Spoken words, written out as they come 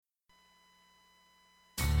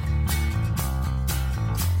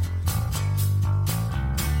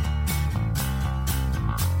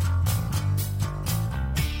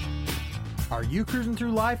Are you cruising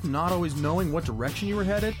through life not always knowing what direction you were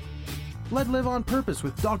headed? Let Live on Purpose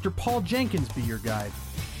with Dr. Paul Jenkins be your guide.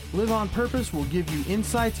 Live on Purpose will give you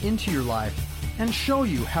insights into your life and show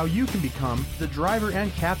you how you can become the driver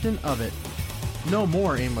and captain of it. No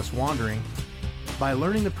more aimless wandering. By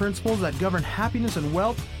learning the principles that govern happiness and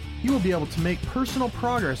wealth, you will be able to make personal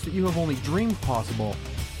progress that you have only dreamed possible.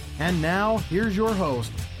 And now, here's your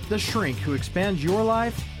host, the shrink who expands your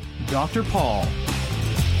life, Dr. Paul.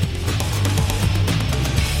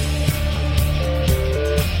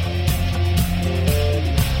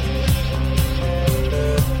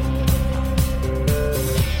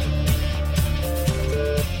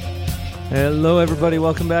 Hello, everybody.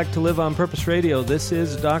 Welcome back to Live on Purpose Radio. This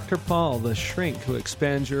is Dr. Paul, the shrink who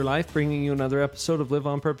expands your life, bringing you another episode of Live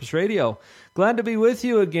on Purpose Radio. Glad to be with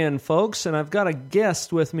you again, folks, and I've got a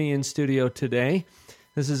guest with me in studio today.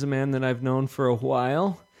 This is a man that I've known for a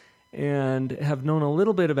while and have known a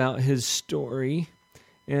little bit about his story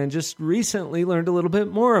and just recently learned a little bit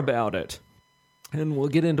more about it. And we'll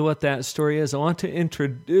get into what that story is. I want to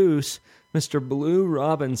introduce Mr. Blue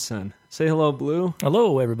Robinson. Say hello, Blue.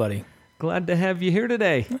 Hello, everybody. Glad to have you here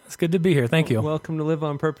today. It's good to be here. Thank you. Welcome to Live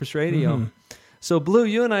on Purpose Radio. So, Blue,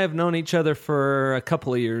 you and I have known each other for a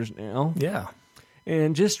couple of years now. Yeah.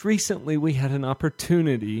 And just recently we had an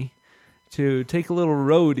opportunity to take a little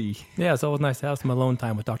roadie. Yeah, it's always nice to have some alone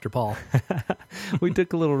time with Dr. Paul. We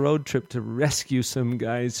took a little road trip to rescue some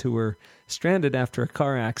guys who were stranded after a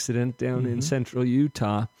car accident down in central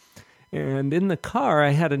Utah. And in the car,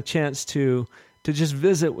 I had a chance to just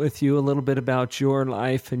visit with you a little bit about your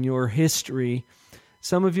life and your history,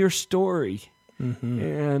 some of your story.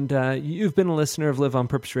 And you've been a listener of Live on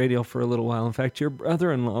Purpose Radio for a little while. In fact, your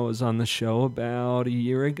brother-in-law was on the show about a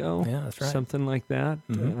year ago. Yeah, that's right. Something like that.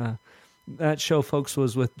 That show, folks,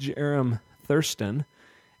 was with Jerem Thurston,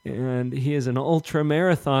 and he is an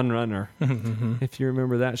ultra-marathon runner, if you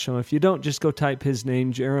remember that show. If you don't, just go type his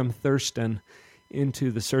name, Jerem Thurston,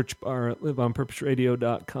 into the search bar at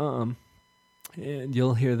liveonpurposeradio.com. And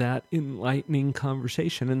you'll hear that enlightening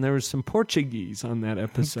conversation. And there was some Portuguese on that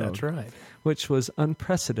episode. That's right. Which was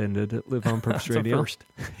unprecedented at Live on Purpose Radio. First.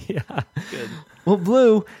 Yeah. Good. Well,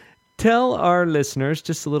 Blue, tell our listeners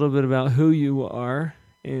just a little bit about who you are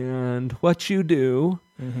and what you do.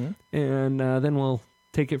 And then we'll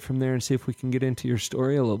take it from there and see if we can get into your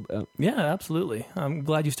story a little bit. Yeah, absolutely. I'm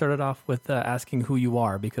glad you started off with asking who you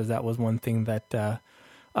are, because that was one thing that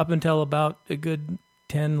up until about a good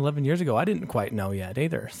 10, 11 years ago, I didn't quite know yet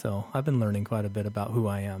either. So I've been learning quite a bit about who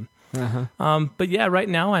I am. But yeah, right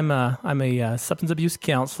now I'm a substance abuse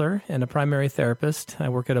counselor and a primary therapist. I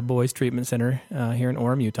work at a boys treatment center here in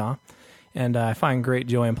Orem, Utah. And I find great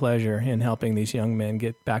joy and pleasure in helping these young men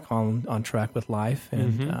get back on track with life.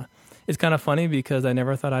 And it's kind of funny because I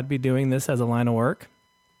never thought I'd be doing this as a line of work.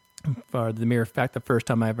 For the mere fact, the first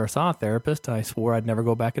time I ever saw a therapist, I swore I'd never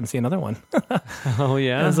go back and see another one. Oh,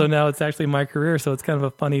 yeah? And so now it's actually my career, so it's kind of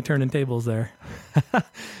a funny turning tables there.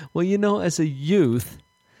 Well, you know, as a youth,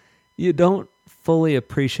 you don't fully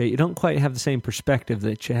appreciate, you don't quite have the same perspective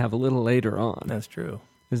that you have a little later on. That's true.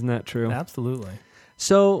 Isn't that true? Absolutely.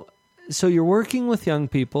 So you're working with young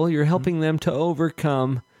people, you're helping them to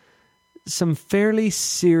overcome some fairly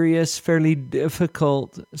serious, fairly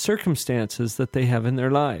difficult circumstances that they have in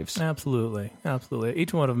their lives. Absolutely. Absolutely.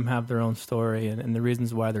 Each one of them have their own story and the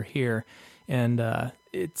reasons why they're here. And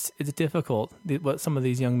it's difficult what some of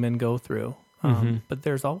these young men go through. But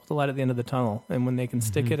there's always a light at the end of the tunnel. And when they can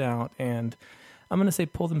stick it out and, I'm going to say,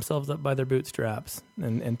 pull themselves up by their bootstraps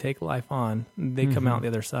and take life on, they come out the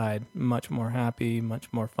other side much more happy,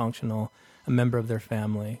 much more functional, a member of their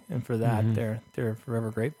family. And for that, they're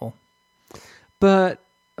forever grateful. But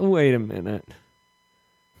wait a minute.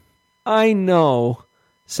 I know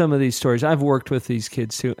some of these stories. I've worked with these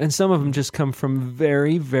kids too, and some of them just come from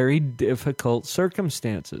very, very difficult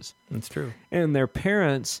circumstances. That's true. And their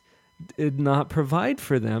parents did not provide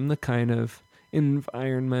for them the kind of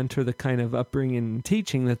environment or the kind of upbringing and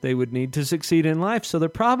teaching that they would need to succeed in life. So they're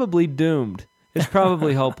probably doomed. It's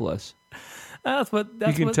probably hopeless. You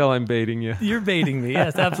can tell I'm baiting you. You're baiting me,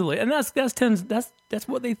 yes, absolutely. And that's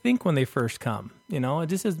what they think when they first come. You know,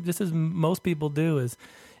 just as most people do is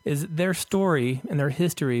their story and their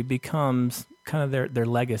history becomes kind of their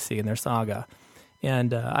legacy and their saga.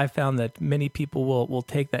 And I found that many people will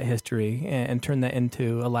take that history and turn that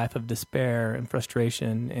into a life of despair and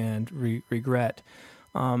frustration and regret.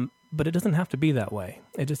 But it doesn't have to be that way.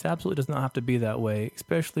 It just absolutely does not have to be that way,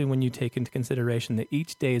 especially when you take into consideration that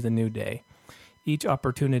each day is a new day. Each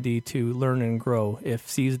opportunity to learn and grow, if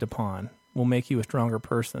seized upon, will make you a stronger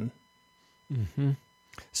person.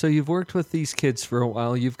 So you've worked with these kids for a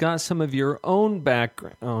while. You've got some of your own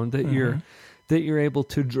background that you're that you're able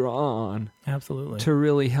to draw on Absolutely. to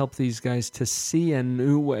really help these guys to see a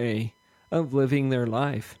new way of living their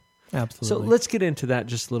life. Absolutely. So let's get into that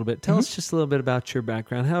just a little bit. Tell us just a little bit about your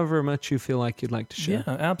background, however much you feel like you'd like to share.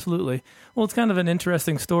 Yeah, absolutely. Well, it's kind of an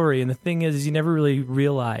interesting story, and the thing is you never really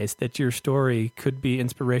realize that your story could be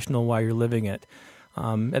inspirational while you're living it.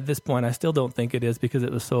 At this point, I still don't think it is because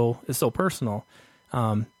it's so personal.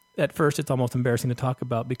 At first, it's almost embarrassing to talk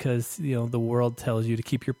about because the world tells you to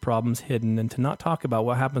keep your problems hidden and to not talk about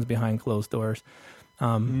what happens behind closed doors.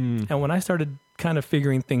 And when I started kind of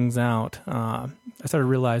figuring things out, I started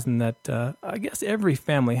realizing that I guess every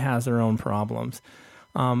family has their own problems.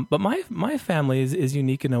 But my family is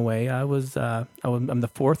unique in a way. I'm the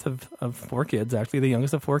fourth of four kids, actually the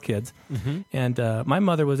youngest of four kids. And my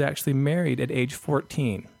mother was actually married at age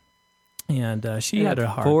 14. And she had a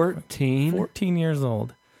hard 14 years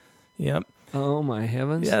old. Yep. Oh, my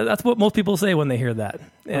heavens. Yeah, that's what most people say when they hear that.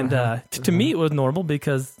 And to me, it was normal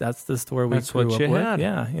because that's the story we grew up with. Had.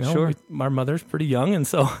 Yeah, Sure. Our mother's pretty young, and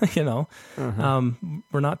so,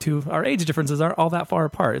 we're not our age differences aren't all that far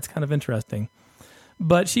apart. It's kind of interesting.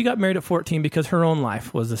 But she got married at 14 because her own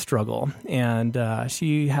life was a struggle. And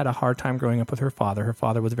she had a hard time growing up with her father. Her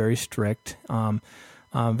father was very strict,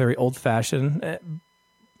 very old-fashioned.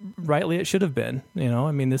 Rightly, it should have been.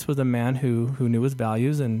 This was a man who knew his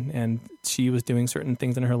values, and she was doing certain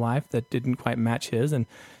things in her life that didn't quite match his, and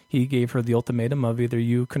he gave her the ultimatum of either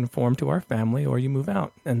you conform to our family or you move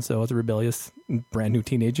out. And so as a rebellious, brand new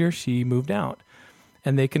teenager, she moved out.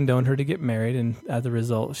 And they condoned her to get married, and as a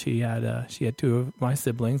result, she had two of my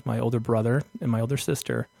siblings, my older brother and my older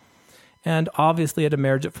sister. And obviously, at a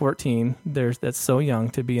marriage at 14, that's so young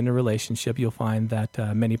to be in a relationship, you'll find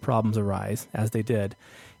that many problems arise, as they did.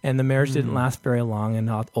 And the marriage didn't last very long, and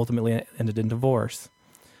ultimately ended in divorce.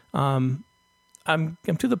 I'm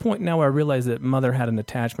to the point now where I realize that mother had an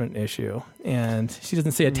attachment issue, and she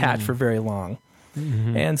doesn't stay attached for very long.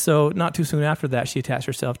 And so not too soon after that, she attached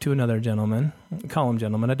herself to another gentleman. Call him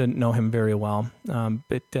gentleman. I didn't know him very well,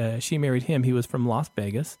 but she married him. He was from Las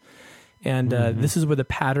Vegas. And this is where the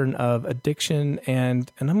pattern of addiction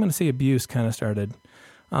and I'm going to say abuse kind of started.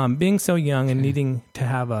 Being so young and needing to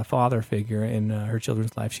have a father figure in her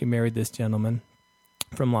children's life, she married this gentleman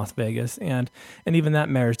from Las Vegas. And even that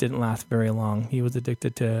marriage didn't last very long. He was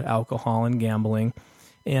addicted to alcohol and gambling.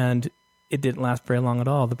 And it didn't last very long at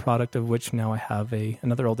all, the product of which now I have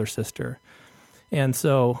another older sister. And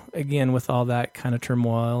so, again, with all that kind of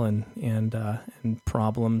turmoil and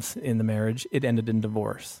problems in the marriage, it ended in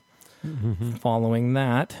divorce. Following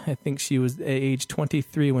that, I think she was age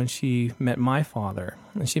 23 when she met my father.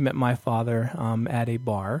 And she met my father at a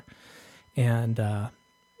bar. And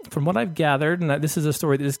from what I've gathered, and this is a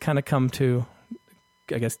story that has kind of come to,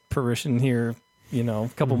 I guess, fruition here, a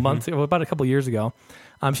couple months ago, about a couple years ago.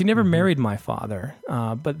 She never married my father,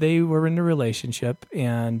 but they were in a relationship,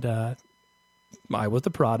 and I was the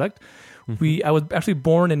product. I was actually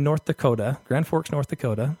born in North Dakota, Grand Forks, North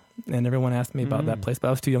Dakota, and everyone asked me about that place, but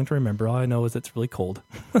I was too young to remember. All I know is it's really cold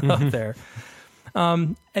up there.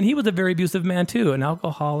 And he was a very abusive man, too, an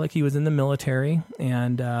alcoholic. He was in the military,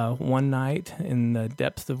 and one night in the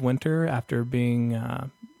depths of winter, after being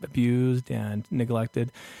abused and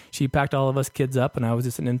neglected, she packed all of us kids up, and I was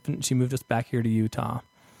just an infant. She moved us back here to Utah.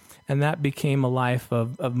 And that became a life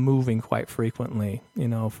of moving quite frequently,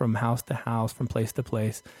 from house to house, from place to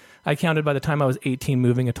place. I counted by the time I was 18,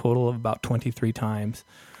 moving a total of about 23 times,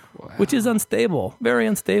 which is unstable, very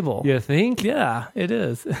unstable. You think? Yeah, it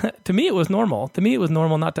is. To me, it was normal. To me, it was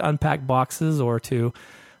normal not to unpack boxes or to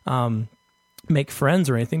make friends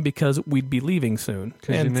or anything because we'd be leaving soon.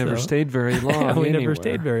 Because you never stayed very long. We never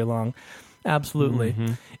stayed very long. Absolutely.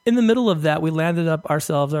 In the middle of that, we landed our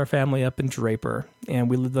family up in Draper, and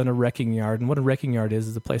we lived on a wrecking yard. And what a wrecking yard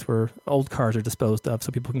is a place where old cars are disposed of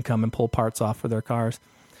so people can come and pull parts off for their cars.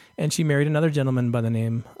 And she married another gentleman by the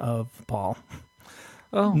name of Paul.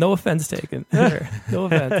 Oh, no offense taken. No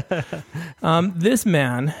offense. This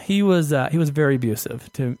man, he was very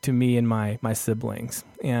abusive to me and my siblings.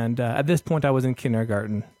 And at this point, I was in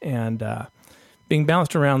kindergarten, and being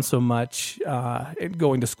bounced around so much,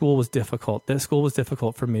 going to school was difficult. School was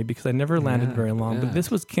difficult for me because I never landed very long. But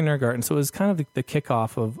this was kindergarten, so it was kind of the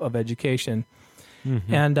kickoff of education.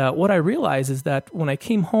 And what I realized is that when I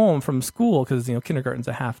came home from school, because kindergarten's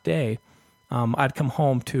a half day, I'd come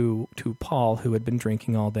home to Paul, who had been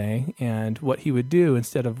drinking all day, and what he would do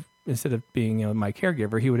instead of being my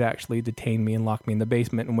caregiver, he would actually detain me and lock me in the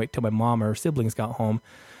basement and wait till my mom or her siblings got home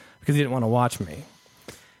because he didn't want to watch me.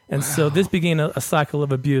 And so this began a cycle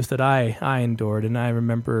of abuse that I endured, and I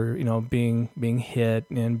remember being hit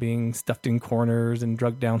and being stuffed in corners and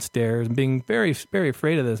drugged downstairs and being very, very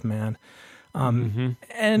afraid of this man.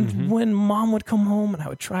 And when Mom would come home and I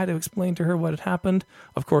would try to explain to her what had happened,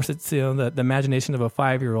 of course, it's the imagination of a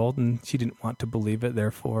 5-year-old, and she didn't want to believe it.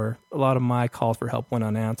 Therefore, a lot of my calls for help went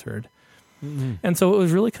unanswered. And so it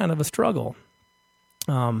was really kind of a struggle.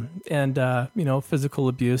 Physical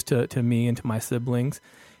abuse to me and to my siblings.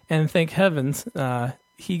 And thank heavens,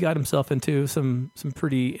 he got himself into some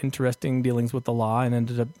pretty interesting dealings with the law and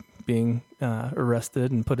ended up being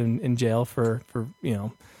arrested and put in jail for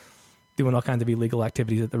doing all kinds of illegal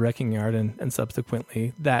activities at the wrecking yard, and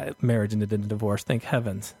subsequently that marriage ended in a divorce. Thank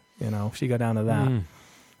heavens, she got down to that.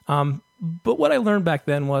 But what I learned back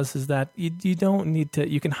then is that you don't need to.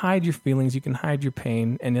 You can hide your feelings, you can hide your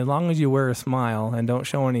pain, and as long as you wear a smile and don't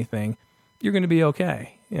show anything, you're going to be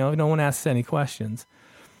okay. No one asks any questions.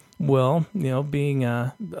 Well, being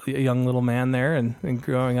a young little man there and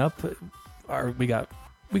growing up, we got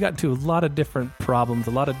into a lot of different problems,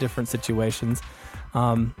 a lot of different situations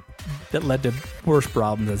that led to worse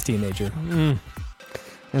problems as a teenager.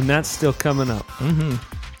 And that's still coming up.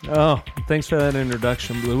 Oh, thanks for that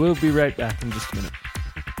introduction, Blue. We'll be right back in just a minute.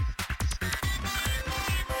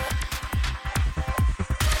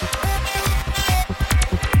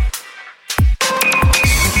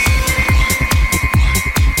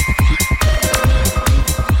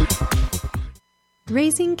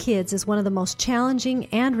 Raising kids is one of the most challenging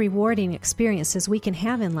and rewarding experiences we can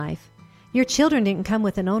have in life. Your children didn't come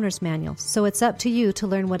with an owner's manual, so it's up to you to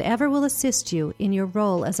learn whatever will assist you in your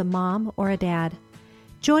role as a mom or a dad.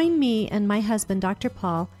 Join me and my husband, Dr.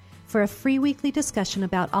 Paul, for a free weekly discussion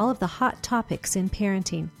about all of the hot topics in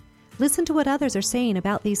parenting. Listen to what others are saying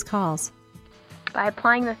about these calls. By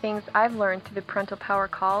applying the things I've learned through the Parental Power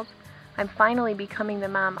calls, I'm finally becoming the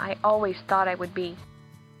mom I always thought I would be.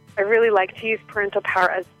 I really like to use Parental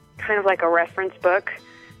Power as kind of like a reference book.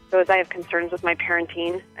 So as I have concerns with my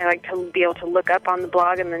parenting, I like to be able to look up on the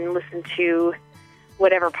blog and then listen to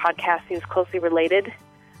whatever podcast seems closely related.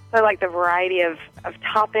 So I like the variety of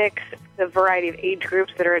topics, the variety of age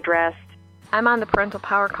groups that are addressed. I'm on the Parental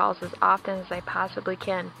Power calls as often as I possibly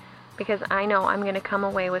can because I know I'm going to come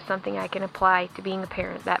away with something I can apply to being a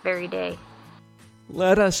parent that very day.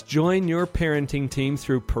 Let us join your parenting team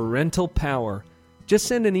through Parental Power. Just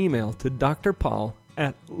send an email to Dr. Paul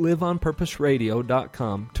at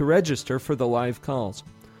liveonpurposeradio.com to register for the live calls.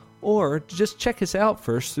 Or just check us out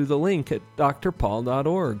first through the link at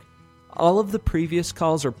drpaul.org. All of the previous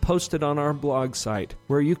calls are posted on our blog site,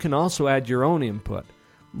 where you can also add your own input.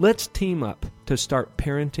 Let's team up to start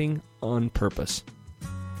parenting on purpose.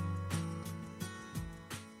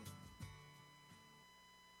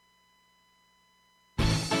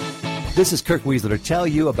 This is Kirk Weisler to tell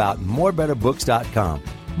you about morebetterbooks.com.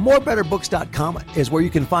 Morebetterbooks.com is where you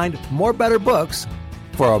can find more better books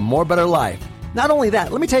for a more better life. Not only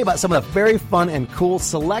that, let me tell you about some of the very fun and cool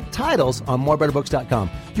select titles on morebetterbooks.com.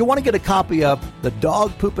 You'll want to get a copy of The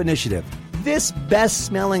Dog Poop Initiative. This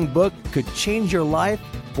best-smelling book could change your life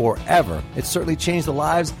forever. It's certainly changed the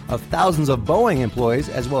lives of thousands of Boeing employees,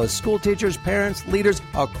 as well as school teachers, parents, leaders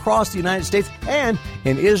across the United States and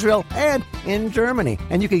in Israel and in Germany.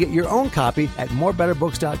 And you can get your own copy at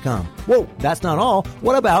morebetterbooks.com. Whoa, that's not all.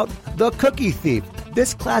 What about The Cookie Thief?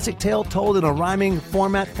 This classic tale told in a rhyming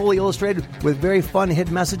format, fully illustrated with very fun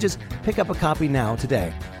hidden messages. Pick up a copy now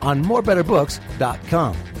today on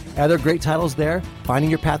morebetterbooks.com. Are there great titles there? Finding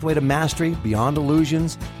Your Pathway to Mastery, Beyond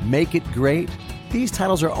Illusions, Make It Great. These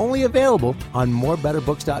titles are only available on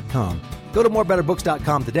morebetterbooks.com. Go to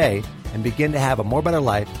morebetterbooks.com today and begin to have a more better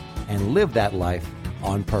life and live that life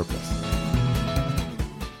on purpose.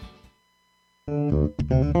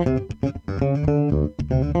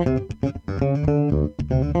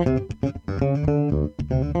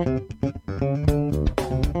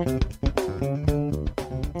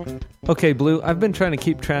 Okay, Blue, I've been trying to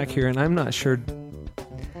keep track here, and I'm not sure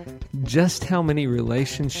just how many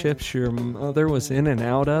relationships your mother was in and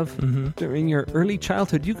out of during your early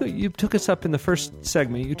childhood. You took us up in the first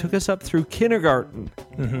segment. You took us up through kindergarten.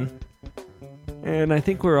 And I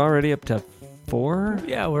think we're already up to 4?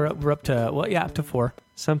 Yeah, we're up to, up to 4.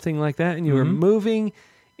 Something like that. And you were moving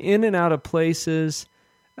in and out of places.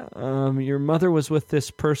 Your mother was with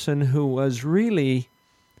this person who was really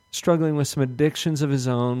struggling with some addictions of his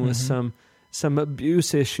own, with some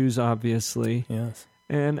abuse issues, obviously. Yes.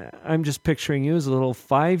 And I'm just picturing you as a little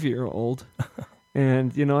 5-year-old.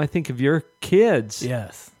 And, I think of your kids.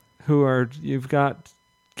 Yes. You've got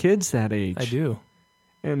kids that age. I do.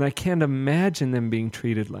 And I can't imagine them being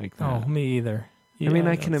treated like that. Oh, me either. I mean,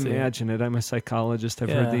 I don't can see it. imagine it. I'm a psychologist. I've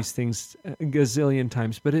heard these things a gazillion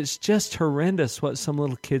times, but it's just horrendous what some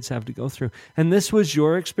little kids have to go through. And this was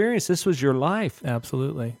your experience. This was your life.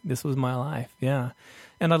 Absolutely. This was my life. Yeah.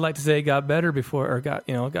 And I'd like to say it got better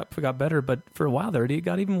got better, but for a while there, it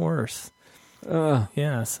got even worse.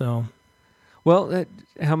 Yeah. So, well,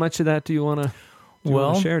 how much of that do you want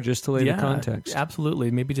to share just to lay the context?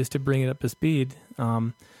 Absolutely. Maybe just to bring it up to speed.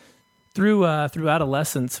 Through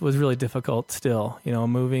adolescence was really difficult still,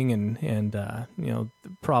 moving and the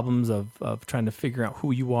problems of trying to figure out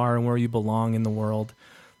who you are and where you belong in the world.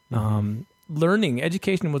 Learning,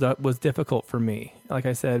 education was difficult for me. Like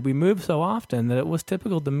I said, we moved so often that it was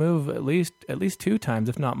typical to move at least 2 times,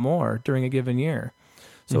 if not more, during a given year.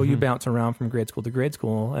 So you bounce around from grade school to grade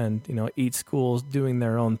school, and each school's doing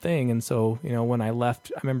their own thing. And so when I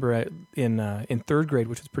left, I remember in third grade,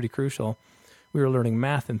 which was pretty crucial. We were learning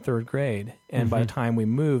math in third grade, and by the time we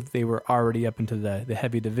moved, they were already up into the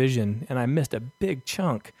heavy division, and I missed a big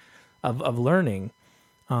chunk of learning.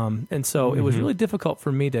 And so it was really difficult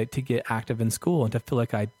for me to get active in school and to feel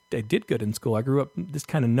like I did good in school. I grew up just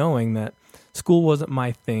kind of knowing that school wasn't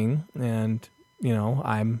my thing, and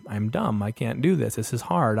I'm dumb. I can't do this. This is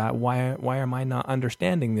hard. Why am I not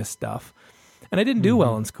understanding this stuff? And I didn't do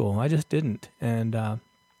well in school. I just didn't. And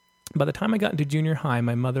by the time I got into junior high,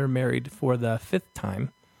 my mother married for the 5th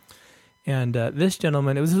time. And this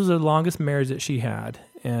gentleman, this was the longest marriage that she had.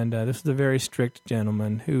 And this was a very strict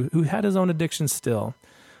gentleman who had his own addictions still.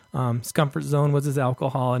 His comfort zone was his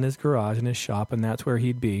alcohol in his garage in his shop, and that's where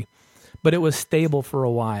he'd be. But it was stable for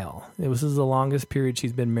a while. This is the longest period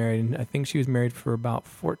she's been married, and I think she was married for about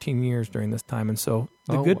 14 years during this time. And so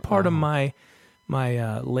the good part of my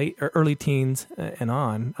late or early teens and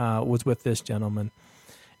on was with this gentleman.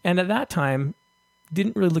 And at that time,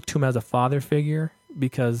 didn't really look to him as a father figure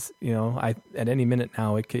because, at any minute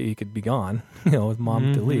now he could be gone, with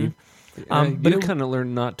mom to leave. But you kind of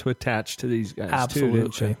learned not to attach to these guys absolutely. too,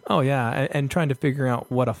 didn't you? Oh, yeah. And trying to figure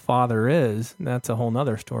out what a father is, that's a whole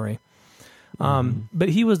nother story. But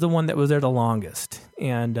he was the one that was there the longest.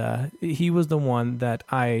 And he was the one that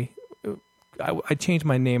I changed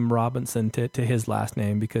my name Robinson to his last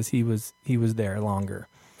name because he was there longer.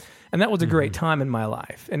 And that was a great time in my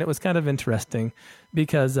life. And it was kind of interesting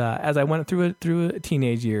because as I went through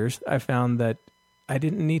teenage years, I found that I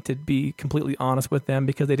didn't need to be completely honest with them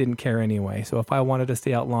because they didn't care anyway. So if I wanted to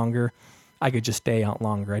stay out longer, I could just stay out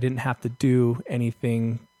longer. I didn't have to do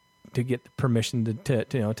anything to get permission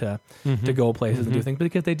to go places and do things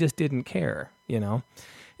because they just didn't care,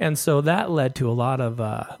 And so that led to a lot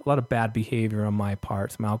of bad behavior on my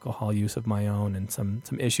part, some alcohol use of my own, and some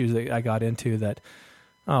issues that I got into that.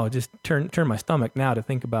 Oh, just turn my stomach now to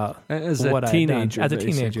think about as what a teenager. As a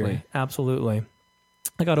teenager, basically. Absolutely.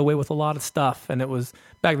 I got away with a lot of stuff, and it was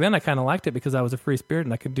back then I kind of liked it because I was a free spirit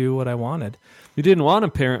and I could do what I wanted. You didn't want a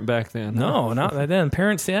parent back then. No, not back then.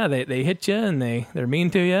 Parents, they hit you and they're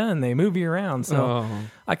mean to you and they move you around. So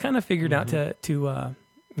I kind of figured out to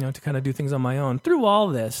kind of do things on my own. Through all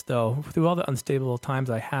this, though, through all the unstable times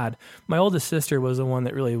I had, my oldest sister was the one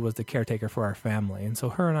that really was the caretaker for our family. And so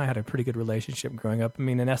her and I had a pretty good relationship growing up. I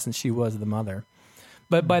mean, in essence, she was the mother.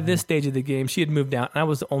 But by this stage of the game, she had moved out, and I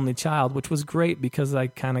was the only child, which was great because I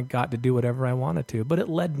kind of got to do whatever I wanted to. But it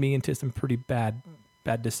led me into some pretty bad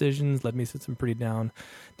decisions, led me to some pretty down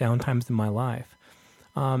times in my life.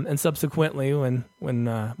 And subsequently, when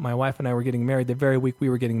my wife and I were getting married, the very week we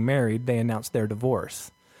were getting married, they announced their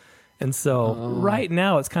divorce. And so right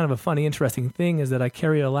now, it's kind of a funny, interesting thing is that I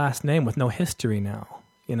carry a last name with no history now.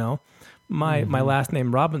 My last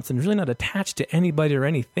name, Robinson, is really not attached to anybody or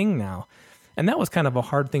anything now. And that was kind of a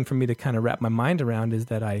hard thing for me to kind of wrap my mind around is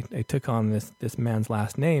that I took on this man's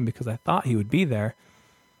last name because I thought he would be there,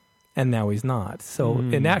 and now he's not. So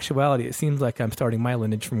in actuality, it seems like I'm starting my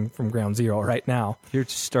lineage from ground zero right now. You're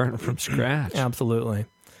just starting from scratch. Absolutely.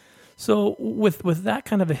 So with that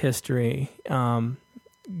kind of a history,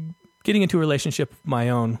 getting into a relationship of my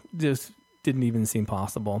own just didn't even seem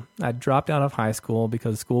possible. I dropped out of high school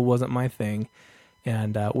because school wasn't my thing,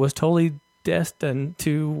 and was totally destined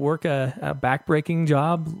to work a back-breaking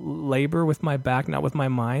job, labor with my back, not with my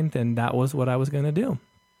mind, and that was what I was going to do.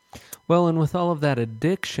 Well, and with all of that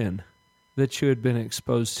addiction that you had been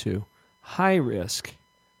exposed to, high risk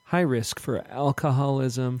for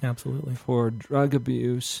alcoholism, absolutely, for drug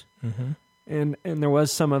abuse, and there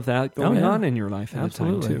was some of that going on in your life at the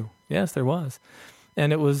time too. Yes, there was,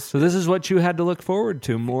 and it was. So this is what you had to look forward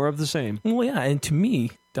to, more of the same. Well, yeah, and to me,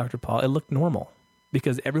 Dr. Paul, it looked normal.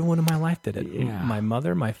 Because everyone in my life did it. Yeah. My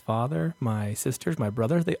mother, my father, my sisters, my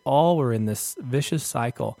brothers, they all were in this vicious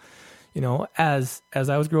cycle. As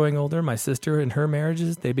I was growing older, my sister and her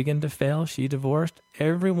marriages, they began to fail. She divorced.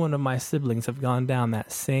 Every one of my siblings have gone down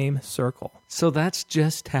that same circle. So that's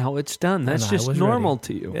just how it's done. That's just normal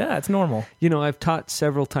to you. Yeah, it's normal. I've taught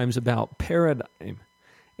several times about paradigm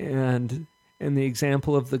and the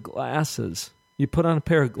example of the glasses. You put on a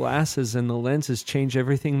pair of glasses and the lenses change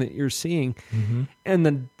everything that you're seeing. Mm-hmm.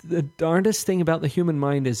 And the darndest thing about the human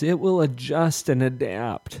mind is it will adjust and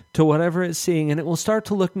adapt to whatever it's seeing, and it will start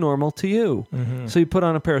to look normal to you. Mm-hmm. So you put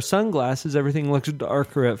on a pair of sunglasses, everything looks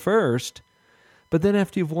darker at first, but then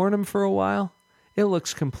after you've worn them for a while, it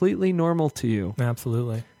looks completely normal to you.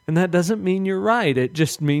 Absolutely. And that doesn't mean you're right. It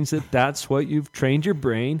just means that that's what you've trained your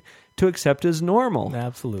brain to accept as normal.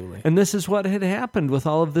 Absolutely. And this is what had happened with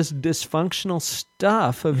all of this dysfunctional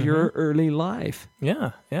stuff of your early life.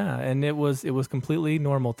 Yeah. And it was completely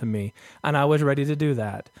normal to me. And I was ready to do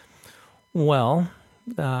that. Well,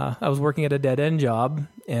 I was working at a dead-end job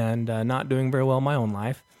and not doing very well in my own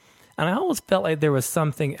life. And I always felt like there was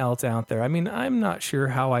something else out there. I mean, I'm not sure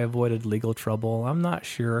how I avoided legal trouble. I'm not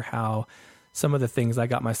sure how some of the things I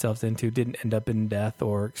got myself into didn't end up in death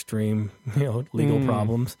or extreme, legal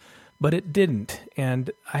problems. But it didn't. And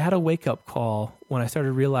I had a wake-up call when I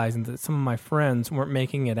started realizing that some of my friends weren't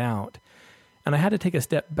making it out. And I had to take a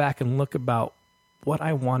step back and look about what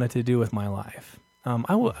I wanted to do with my life.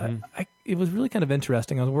 It was really kind of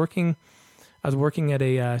interesting. I was working at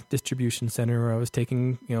a distribution center where I was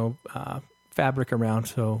taking, fabric around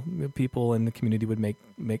so people in the community would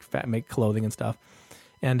make clothing and stuff.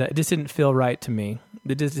 And it just didn't feel right to me.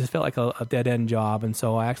 It just felt like a dead-end job. And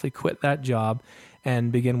so I actually quit that job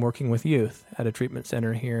and began working with youth at a treatment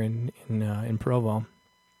center here in Provo.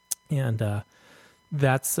 And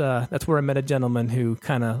that's where I met a gentleman who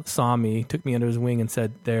kind of saw me, took me under his wing, and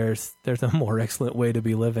said, "There's a more excellent way to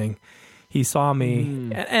be living." He saw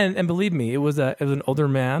me, and believe me, it was an older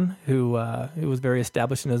man who was very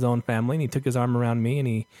established in his own family, and he took his arm around me and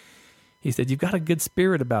he said, "You've got a good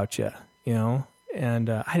spirit about you," And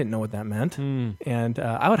I didn't know what that meant. And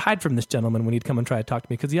I would hide from this gentleman when he'd come and try to talk to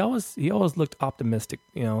me because he always looked optimistic.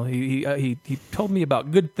 He told me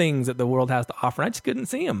about good things that the world has to offer. I just couldn't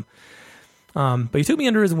see him. But he took me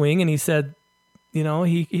under his wing and he said,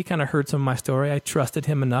 he kind of heard some of my story. I trusted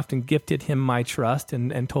him enough and gifted him my trust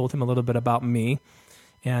and told him a little bit about me.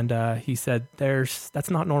 And he said,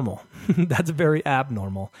 that's not normal. That's very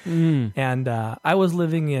abnormal. And I was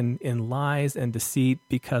living in lies and deceit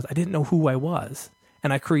because I didn't know who I was.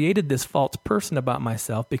 And I created this false person about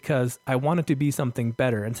myself because I wanted to be something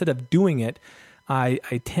better. Instead of doing it,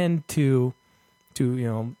 I tend to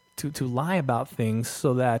lie about things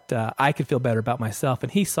so that I could feel better about myself.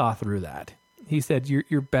 And he saw through that. He said,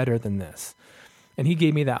 "You're better than this." And he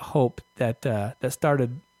gave me that hope that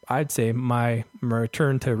started, I'd say, my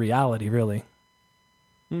return to reality, really.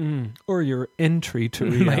 Or your entry to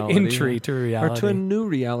reality. My entry to reality. Or to a new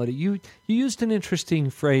reality. You used an interesting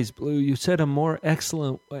phrase, Blue. You said a more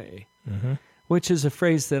excellent way, which is a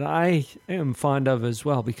phrase that I am fond of as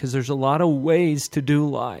well, because there's a lot of ways to do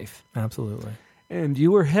life. Absolutely. And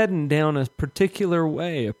you were heading down a particular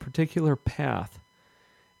way, a particular path.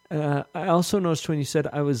 I also noticed when you said,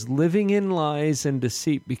 I was living in lies and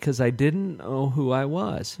deceit because I didn't know who I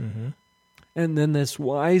was. And then this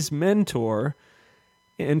wise mentor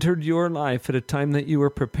entered your life at a time that you were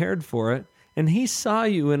prepared for it, and he saw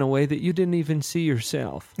you in a way that you didn't even see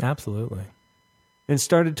yourself. Absolutely. And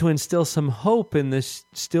started to instill some hope in this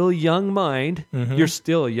still young mind. You're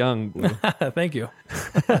still young, Blue. Thank you.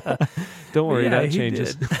 Don't worry, that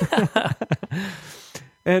changes.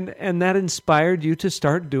 And that inspired you to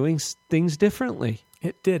start doing things differently.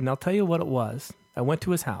 It did, and I'll tell you what it was. I went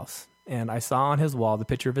to his house, and I saw on his wall the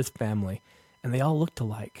picture of his family, and they all looked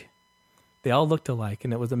alike.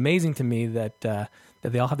 And it was amazing to me that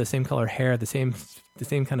they all have the same color hair, the same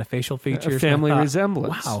kind of facial features. A family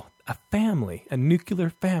resemblance. Wow, a family, a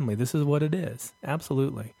nuclear family. This is what it is.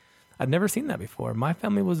 Absolutely. I'd never seen that before. My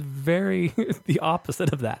family was very the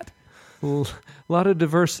opposite of that. A lot of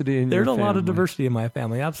diversity in your family. There's a lot of diversity in my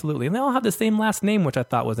family, absolutely. And they all have the same last name, which I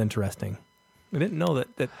thought was interesting. I didn't know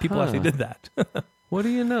that people actually did that. What do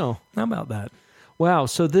you know? How about that? Wow,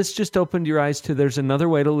 so this just opened your eyes to there's another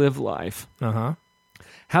way to live life.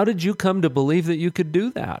 How did you come to believe that you could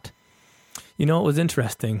do that? It was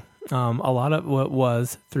interesting. A lot of what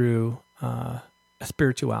was through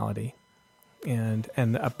spirituality and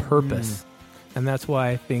a purpose. And that's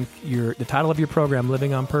why I think the title of your program,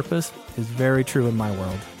 Living on Purpose, is very true in my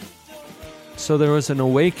world. So there was an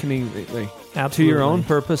awakening to your own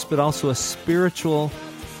purpose, but also a spiritual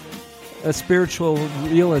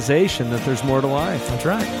realization that there's more to life. That's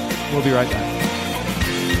right. We'll be right back.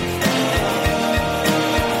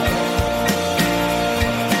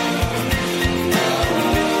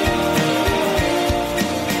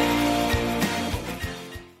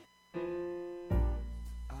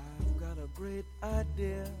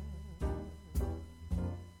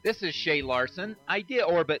 This is Shay Larson,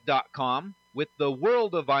 IdeaOrbit.com, with the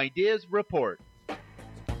World of Ideas Report.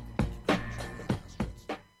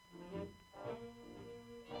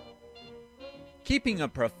 Keeping a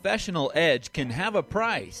professional edge can have a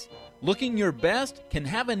price. Looking your best can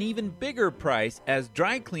have an even bigger price as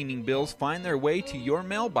dry cleaning bills find their way to your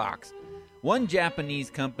mailbox. One Japanese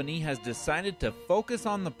company has decided to focus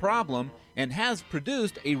on the problem and has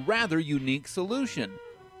produced a rather unique solution.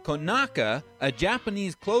 Konaka, a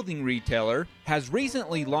Japanese clothing retailer, has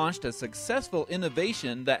recently launched a successful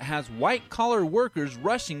innovation that has white-collar workers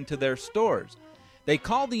rushing to their stores. They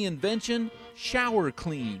call the invention Shower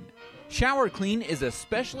Clean. Shower Clean is a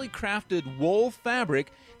specially crafted wool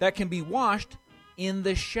fabric that can be washed in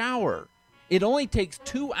the shower. It only takes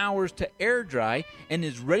 2 hours to air dry and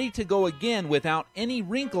is ready to go again without any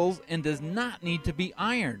wrinkles and does not need to be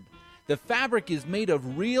ironed. The fabric is made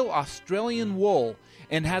of real Australian wool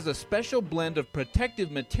and has a special blend of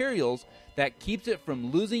protective materials that keeps it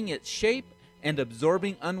from losing its shape and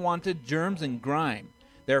absorbing unwanted germs and grime.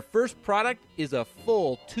 Their first product is a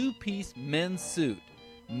full 2-piece men's suit.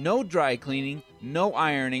 No dry cleaning, no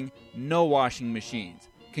ironing, no washing machines.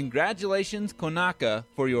 Congratulations, Konaka,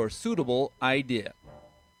 for your suitable idea.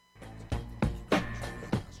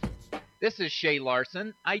 This is Shay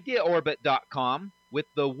Larson, IdeaOrbit.com, with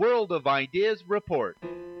the World of Ideas Report.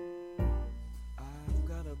 I've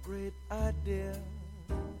got a great idea.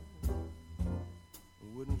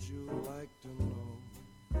 Wouldn't you like to know?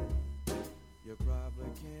 You probably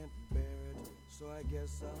can't bear it, so I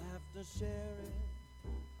guess I'll have to share it.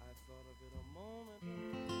 I thought of it a moment.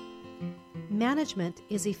 Management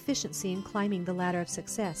is efficiency in climbing the ladder of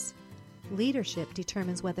success. Leadership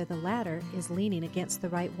determines whether the ladder is leaning against the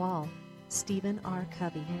right wall. Stephen R.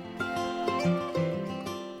 Covey.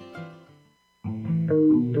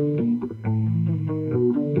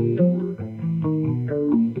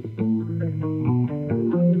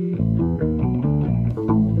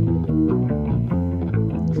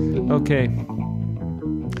 Okay,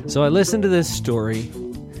 so I listened to this story,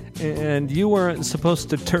 and you weren't supposed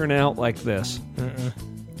to turn out like this.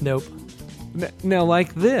 Nope. Now,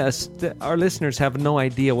 like this, our listeners have no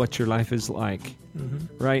idea what your life is like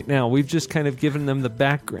right now. We've just kind of given them the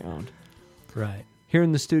background. Right. Here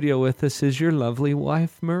in the studio with us is your lovely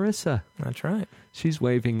wife, Marissa. That's right. She's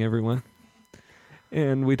waving, everyone.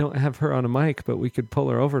 And we don't have her on a mic, but we could pull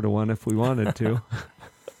her over to one if we wanted to.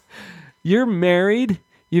 You're married.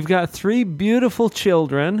 You've got 3 beautiful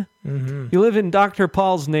children. Mm-hmm. You live in Dr.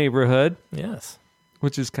 Paul's neighborhood. Yes.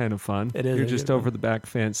 Which is kind of fun. It is. You're just over the back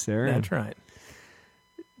fence there. That's right.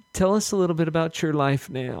 Tell us a little bit about your life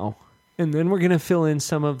now. And then we're going to fill in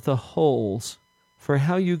some of the holes for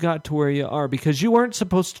how you got to where you are. Because you weren't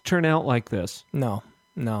supposed to turn out like this. No.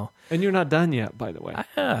 And you're not done yet, by the way.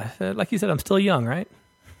 Like you said, I'm still young, right?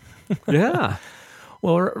 Yeah.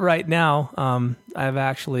 Well, right now, I'm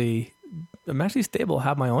actually stable. I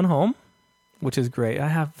have my own home, which is great. I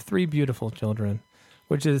have 3 beautiful children,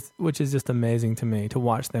 which is just amazing to me to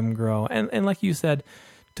watch them grow. And like you said,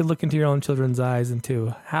 to look into your own children's eyes and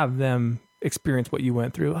to have them experience what you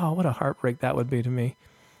went through. Oh, what a heartbreak that would be to me.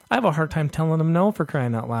 I have a hard time telling them no, for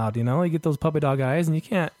crying out loud. You know, you get those puppy dog eyes, and you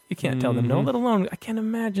can't tell them no. Let alone, I can't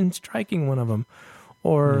imagine striking one of them,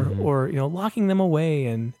 or locking them away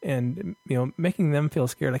and making them feel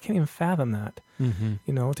scared. I can't even fathom that.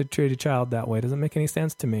 To treat a child that way doesn't make any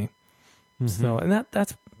sense to me. So, and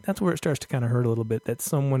that's where it starts to kind of hurt a little bit, that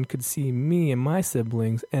someone could see me and my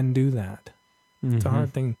siblings and do that. It's a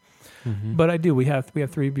hard thing. But I do. We have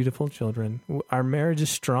 3 beautiful children. Our marriage is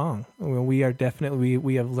strong. We are definitely,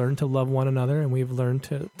 we have learned to love one another, and we've learned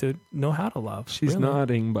to know how to love. She's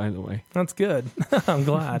nodding, by the way. That's good. I'm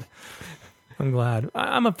glad.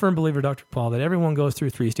 I'm a firm believer, Dr. Paul, that everyone goes through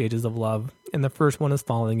 3 stages of love. And the first one is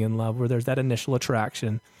falling in love, where there's that initial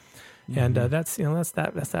attraction. And that's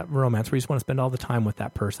that romance where you just want to spend all the time with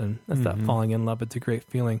that person. That's that falling in love. It's a great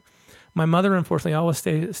feeling. My mother, unfortunately, always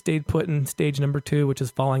stayed put in stage number 2, which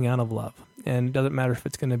is falling out of love. And it doesn't matter if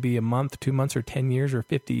it's going to be a month, 2 months, or 10 years, or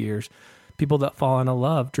 50 years. People that fall out of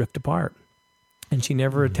love drift apart. And she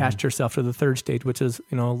never attached herself to the 3rd stage, which is,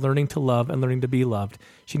 learning to love and learning to be loved.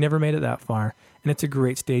 She never made it that far. And it's a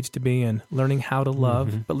great stage to be in, learning how to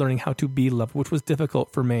love, but learning how to be loved, which was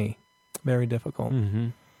difficult for me. Very difficult.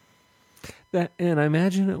 And I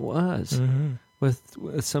imagine it was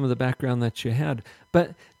with some of the background that you had.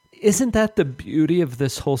 But isn't that the beauty of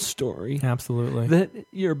this whole story? Absolutely. That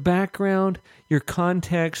your background, your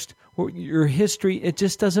context, or your history, it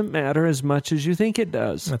just doesn't matter as much as you think it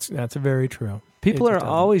does. That's very true. People are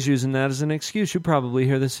always using that as an excuse. You probably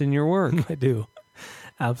hear this in your work. I do.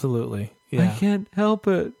 Absolutely. Yeah. I can't help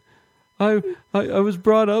it. I was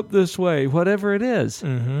brought up this way, whatever it is.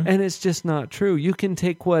 Mm-hmm. And it's just not true. You can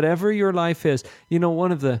take whatever your life is. You know,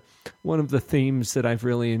 one of the themes that I've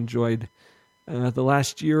really enjoyed the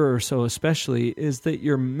last year or so especially is that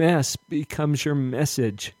your mess becomes your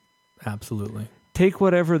message. Absolutely. Take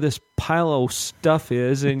whatever this pile of stuff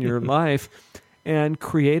is in your life and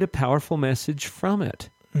create a powerful message from it.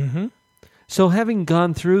 Mm-hmm. So having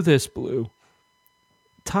gone through this, Blue,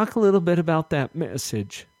 talk a little bit about that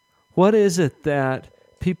message. What is it that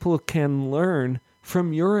people can learn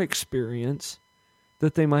from your experience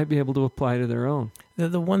that they might be able to apply to their own?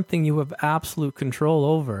 The one thing you have absolute control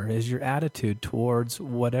over is your attitude towards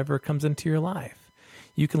whatever comes into your life.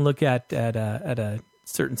 You can look at a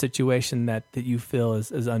certain situation that you feel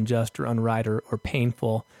is unjust or unright or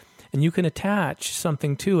painful, and you can attach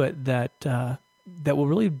something to it that will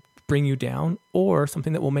really bring you down, or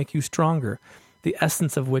something that will make you stronger. The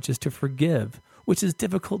essence of which is to forgive, which is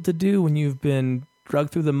difficult to do when you've been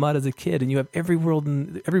dragged through the mud as a kid and you have every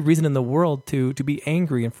reason in the world to be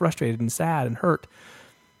angry and frustrated and sad and hurt.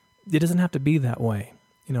 It doesn't have to be that way.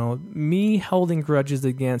 You know, me holding grudges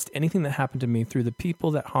against anything that happened to me through the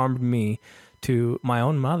people that harmed me to my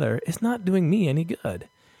own mother is not doing me any good.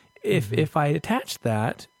 If I attached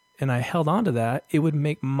that and I held on to that, it would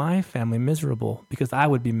make my family miserable because I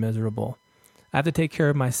would be miserable. I have to take care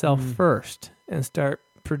of myself first and start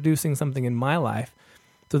producing something in my life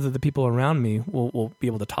so that the people around me will be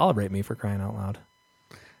able to tolerate me, for crying out loud.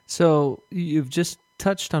 So you've just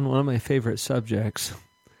touched on one of my favorite subjects,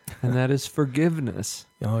 and that is forgiveness.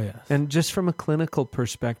 Oh, yes. And just from a clinical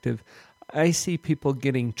perspective, I see people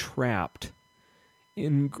getting trapped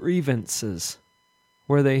in grievances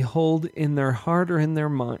where they hold in their heart or in their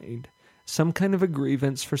mind some kind of a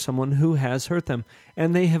grievance for someone who has hurt them,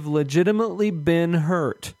 and they have legitimately been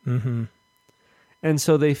hurt. Mm-hmm. And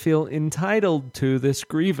so they feel entitled to this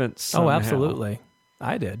grievance somehow. Oh, absolutely.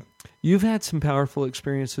 I did. You've had some powerful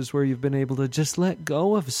experiences where you've been able to just let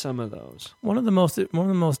go of some of those. One of the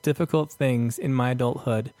most difficult things in my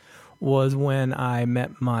adulthood was when I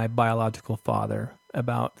met my biological father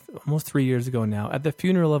about almost 3 years ago now at the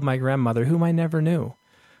funeral of my grandmother, whom I never knew.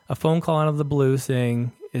 A phone call out of the blue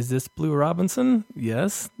saying, "Is this Blue Robinson?"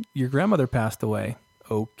 "Yes, your grandmother passed away."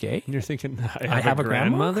 "Okay." And you're thinking, I have a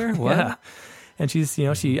grandmother? What? Yeah. And she's,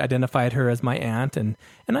 she identified her as my aunt, and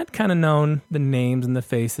I'd kind of known the names and the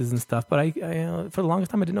faces and stuff, but I for the longest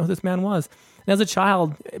time I didn't know who this man was. And as a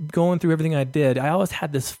child, going through everything I did, I always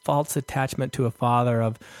had this false attachment to a father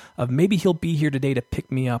of maybe he'll be here today to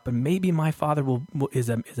pick me up, and maybe my father is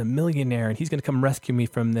a millionaire and he's going to come rescue me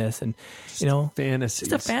from this, and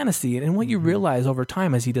fantasies. It's a fantasy. And what you realize over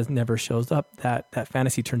time as he never shows up, that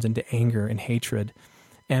fantasy turns into anger and hatred.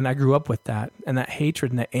 And I grew up with that, and that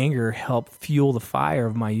hatred and that anger helped fuel the fire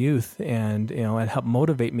of my youth, and it helped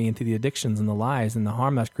motivate me into the addictions and the lies and the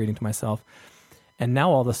harm I was creating to myself. And now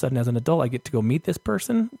all of a sudden, as an adult, I get to go meet this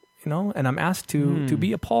person, and I'm asked to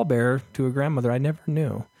be a pallbearer to a grandmother I never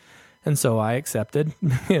knew. And so I accepted,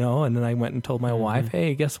 and then I went and told my wife,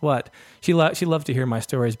 "Hey, guess what?" She loved to hear my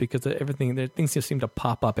stories because things just seem to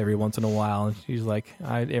pop up every once in a while. And she's like,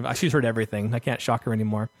 she's heard everything. I can't shock her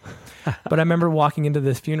anymore. But I remember walking into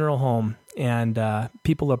this funeral home and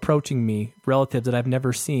people approaching me, relatives that I've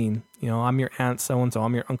never seen. "I'm your aunt so-and-so,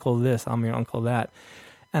 I'm your uncle this, I'm your uncle that."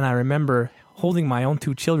 And I remember holding my own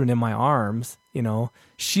 2 children in my arms,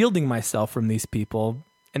 shielding myself from these people.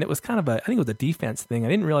 And it was kind of I think it was a defense thing. I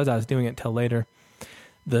didn't realize I was doing it until later.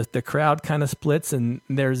 The crowd kind of splits, and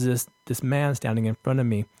there's this man standing in front of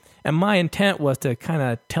me. And my intent was to kind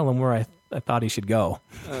of tell him where I thought he should go.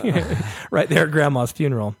 Right there at Grandma's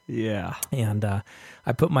funeral. Yeah. And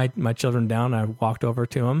I put my children down. I walked over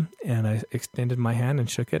to him, and I extended my hand and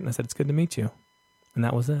shook it, and I said, "It's good to meet you." And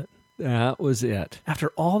that was it. That was it.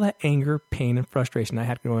 After all that anger, pain, and frustration I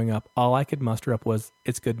had growing up, all I could muster up was,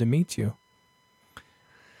 "It's good to meet you."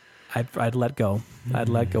 I'd let go. I'd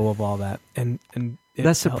let go of all that, and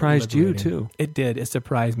that surprised you too. It did. It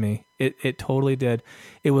surprised me. It totally did.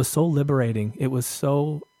 It was so liberating. It was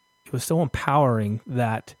so empowering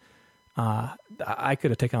that I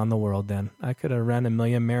could have taken on the world. Then I could have ran 1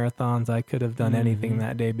 million marathons. I could have done anything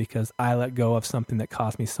that day because I let go of something that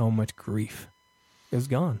caused me so much grief. It was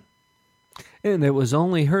gone. And it was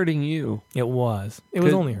only hurting you. It was. It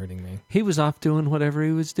was only hurting me. He was off doing whatever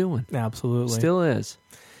he was doing. Absolutely. Still is.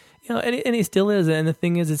 And he still is. And the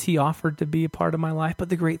thing is he offered to be a part of my life. But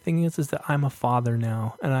the great thing is that I'm a father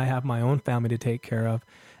now, and I have my own family to take care of.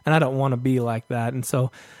 And I don't want to be like that. And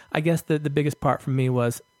so I guess the biggest part for me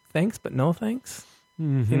was thanks, but no thanks.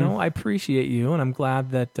 Mm-hmm. I appreciate you, and I'm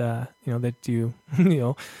glad that that you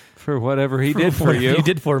for whatever he did for you. You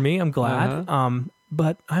did for me. I'm glad.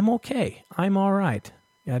 but I'm okay. I'm all right.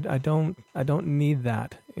 I don't need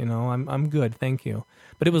that. I'm good. Thank you.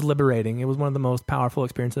 But it was liberating. It was one of the most powerful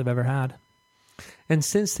experiences I've ever had. And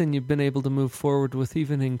since then, you've been able to move forward with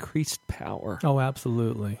even increased power. Oh,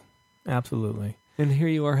 absolutely. Absolutely. And here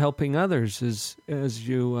you are helping others as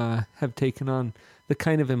you have taken on the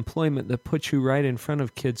kind of employment that puts you right in front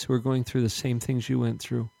of kids who are going through the same things you went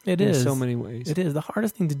through. It in is. so many ways. It is. The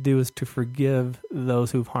hardest thing to do is to forgive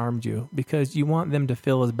those who've harmed you, because you want them to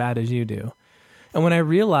feel as bad as you do. And when I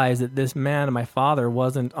realized that this man, my father,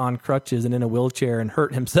 wasn't on crutches and in a wheelchair and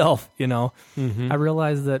hurt himself, I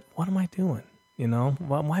realized that, what am I doing?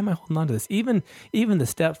 Why am I holding on to this? Even the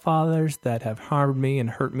stepfathers that have harmed me and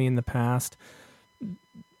hurt me in the past,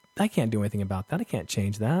 I can't do anything about that. I can't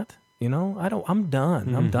change that. I'm done.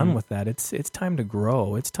 Mm-hmm. I'm done with that. It's time to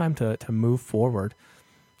grow. It's time to move forward.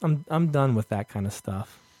 I'm done with that kind of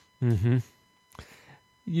stuff. Mm-hmm.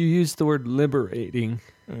 You used the word liberating,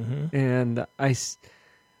 and I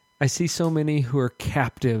see so many who are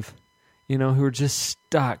captive, who are just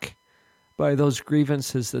stuck by those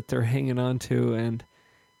grievances that they're hanging on to, and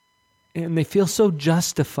they feel so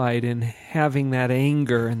justified in having that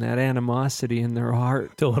anger and that animosity in their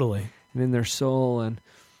heart. Totally. And in their soul, and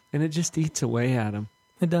it just eats away at them.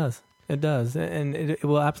 It does. It does. And it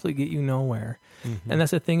will absolutely get you nowhere. Mm-hmm. And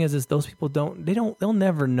that's the thing is those people they'll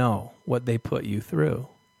never know what they put you through.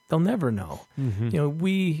 They'll never know. Mm-hmm.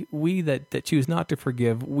 We that choose not to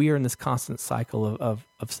forgive, we are in this constant cycle of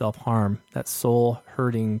self-harm, that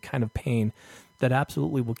soul-hurting kind of pain that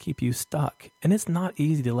absolutely will keep you stuck. And it's not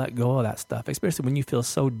easy to let go of that stuff, especially when you feel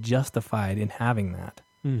so justified in having that.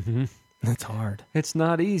 Mm-hmm. It's hard. It's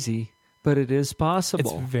not easy, but it is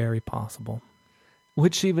possible. It's very possible.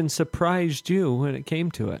 Which even surprised you when it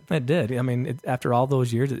came to it. It did. I mean, after all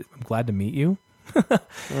those years, I'm glad to meet you.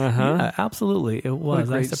 Yeah, absolutely. It was. What a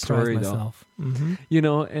great I surprised story, myself.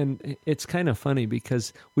 Mm-hmm. And it's kind of funny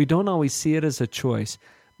because we don't always see it as a choice.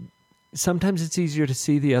 Sometimes it's easier to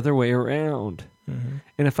see the other way around. Mm-hmm.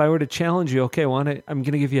 And if I were to challenge you, okay, I'm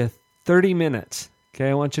going to give you 30 minutes. Okay,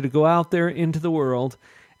 I want you to go out there into the world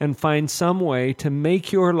and find some way to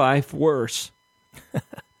make your life worse.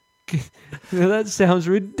 That sounds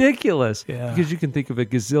ridiculous. Yeah. Because you can think of a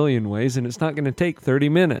gazillion ways, and it's not going to take 30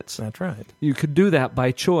 minutes. That's right. You could do that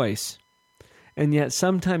by choice. And yet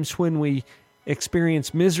sometimes when we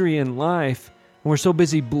experience misery in life, and we're so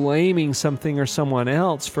busy blaming something or someone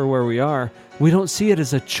else for where we are, we don't see it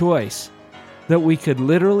as a choice that we could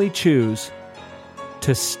literally choose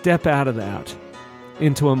to step out of that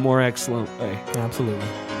into a more excellent way. Absolutely.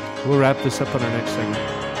 We'll wrap this up on our next segment.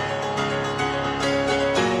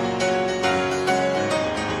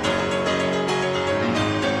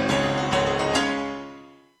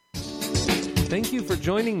 Thank you for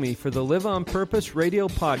joining me for the Live on Purpose radio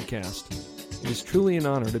podcast. It is truly an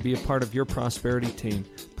honor to be a part of your prosperity team.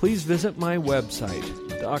 Please visit my website,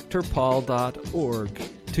 drpaul.org,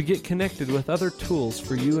 to get connected with other tools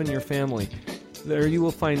for you and your family. There you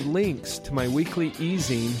will find links to my weekly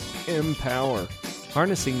e-zine, Empower,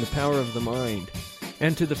 Harnessing the Power of the Mind,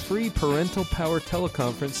 and to the free Parental Power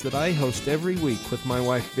teleconference that I host every week with my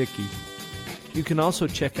wife, Vicki. You can also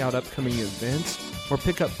check out upcoming events or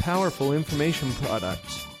pick up powerful information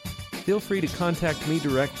products. Feel free to contact me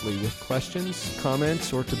directly with questions,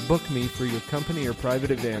 comments, or to book me for your company or private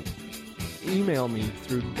event. Email me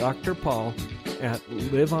through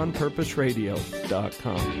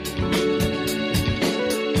drpaul@liveonpurposeradio.com.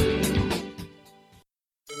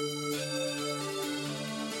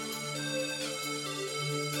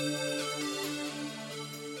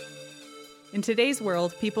 In today's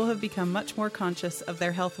world, people have become much more conscious of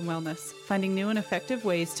their health and wellness. Finding new and effective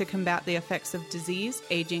ways to combat the effects of disease,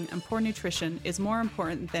 aging, and poor nutrition is more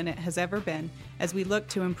important than it has ever been as we look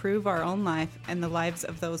to improve our own life and the lives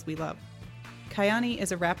of those we love. Kyani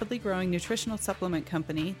is a rapidly growing nutritional supplement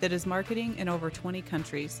company that is marketing in over 20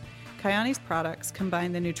 countries. Kyani's products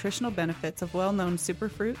combine the nutritional benefits of well-known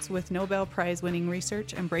superfruits with Nobel Prize-winning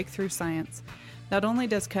research and breakthrough science. Not only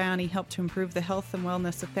does Kyani help to improve the health and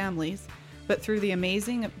wellness of families, but through the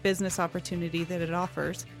amazing business opportunity that it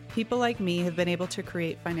offers, people like me have been able to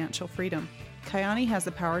create financial freedom. Kyani has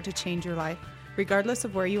the power to change your life, regardless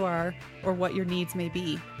of where you are or what your needs may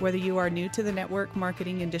be. Whether you are new to the network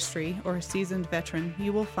marketing industry or a seasoned veteran,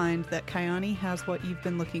 you will find that Kyani has what you've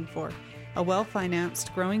been looking for. A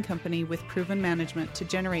well-financed, growing company with proven management to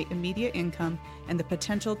generate immediate income and the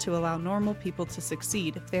potential to allow normal people to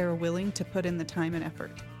succeed if they are willing to put in the time and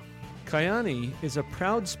effort. Kyani is a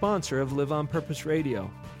proud sponsor of Live on Purpose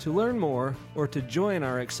Radio. To learn more or to join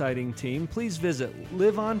our exciting team, please visit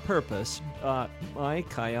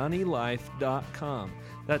liveonpurpose.mykyanilife.com.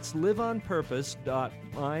 That's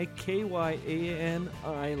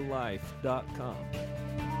liveonpurpose.mykyanilife.com.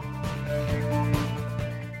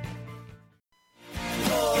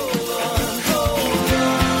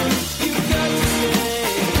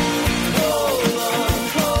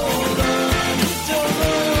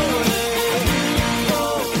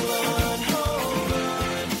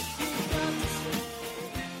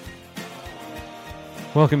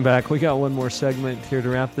 Welcome back. We got one more segment here to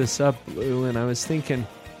wrap this up, Lou, and I was thinking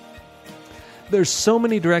there's so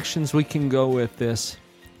many directions we can go with this.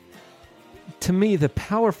 To me, the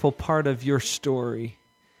powerful part of your story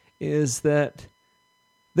is that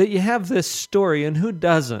you have this story, and who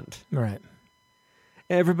doesn't? Right.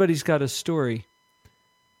 Everybody's got a story.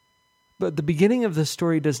 But the beginning of the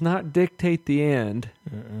story does not dictate the end.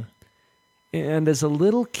 And as a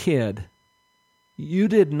little kid, you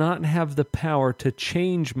did not have the power to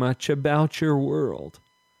change much about your world.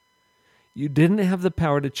 You didn't have the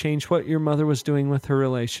power to change what your mother was doing with her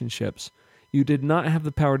relationships. You did not have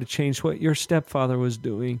the power to change what your stepfather was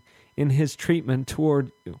doing in his treatment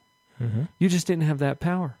toward you. You just didn't have that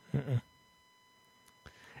power.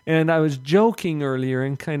 And I was joking earlier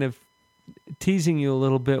and kind of teasing you a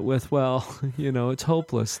little bit with, well, it's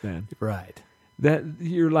hopeless then. Right. That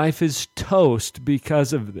your life is toast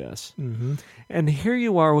because of this. And here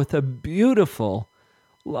you are with a beautiful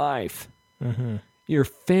life. Your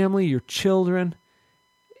family, your children,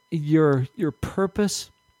 your purpose.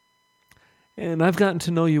 And I've gotten to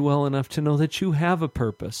know you well enough to know that you have a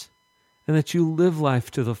purpose and that you live life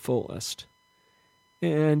to the fullest.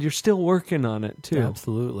 And you're still working on it too.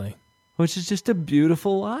 Absolutely. Which is just a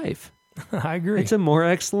beautiful life. I agree. It's a more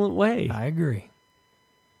excellent way. I agree.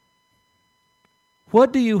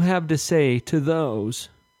 What do you have to say to those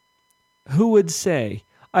who would say,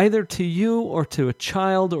 either to you or to a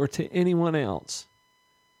child or to anyone else,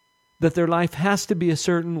 that their life has to be a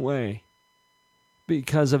certain way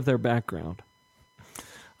because of their background?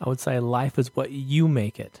 I would say life is what you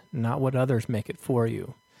make it, not what others make it for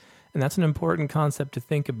you. And that's an important concept to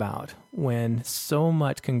think about when so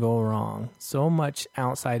much can go wrong. So much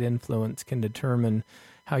outside influence can determine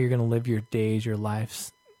how you're going to live your days, your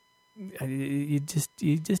lives. You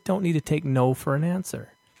just don't need to take no for an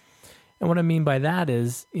answer. And what I mean by that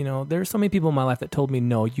is, there's so many people in my life that told me,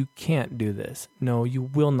 no, you can't do this. No, you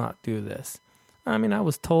will not do this. I mean, I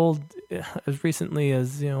was told as recently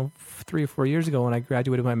as, 3 or 4 years ago when I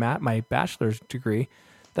graduated my bachelor's degree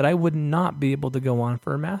that I would not be able to go on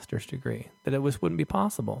for a master's degree, that it wouldn't be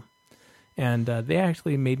possible. And they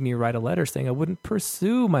actually made me write a letter saying I wouldn't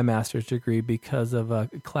pursue my master's degree because of a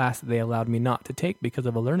class that they allowed me not to take because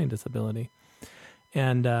of a learning disability.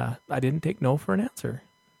 And I didn't take no for an answer.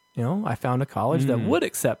 I found a college that would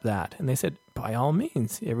accept that. And they said, by all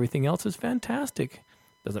means, everything else is fantastic.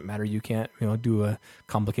 Doesn't matter, you can't, do a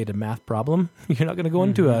complicated math problem. You're not going to go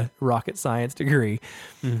into a rocket science degree.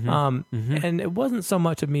 And it wasn't so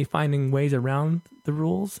much of me finding ways around the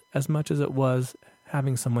rules as much as it was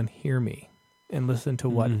having someone hear me and listen to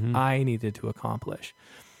what I needed to accomplish.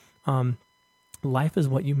 Life is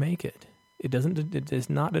what you make it. It is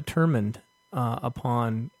not determined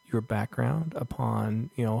upon your background, upon,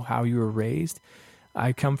 how you were raised.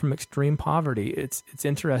 I come from extreme poverty. It's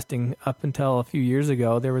interesting. Up until a few years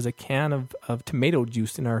ago, there was a can of tomato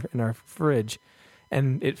juice in our fridge,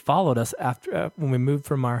 and it followed us after when we moved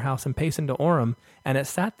from our house in Payson to Orem, and it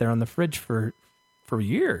sat there on the fridge for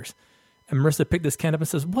years. And Marissa picked this can up and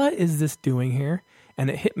says, "What is this doing here?" And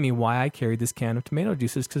it hit me why I carried this can of tomato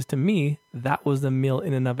juices, because to me that was the meal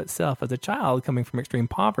in and of itself. As a child coming from extreme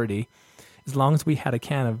poverty, as long as we had a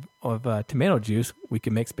can of tomato juice, we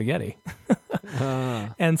could make spaghetti.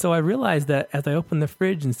 And so I realized that as I opened the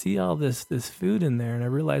fridge and see all this food in there, and I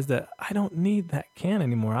realized that I don't need that can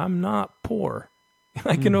anymore. I'm not poor.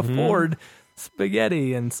 I can afford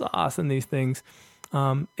spaghetti and sauce and these things.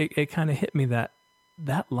 It kind of hit me that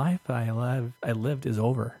life I lived is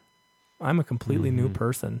over. I'm a completely new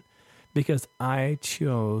person because I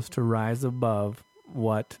chose to rise above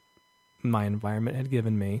what my environment had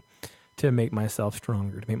given me to make myself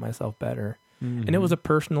stronger, to make myself better. And it was a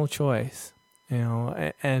personal choice,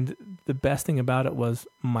 and the best thing about it was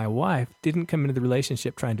my wife didn't come into the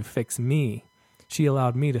relationship trying to fix me. She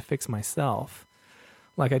allowed me to fix myself.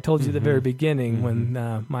 Like I told you at the very beginning when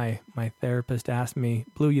my therapist asked me,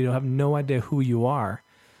 "Blue, you have no idea who you are."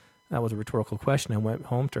 That was a rhetorical question. I went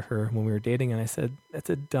home to her when we were dating and I said, "That's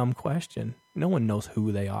a dumb question. No one knows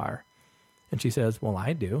who they are." And she says, "Well,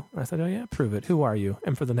 I do." I said, "Oh yeah, prove it. Who are you?"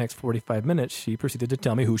 And for the next 45 minutes, she proceeded to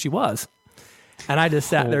tell me who she was. And I just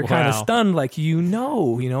sat there kind of Wow. stunned, like,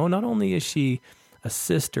 not only is she a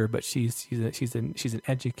sister, but she's an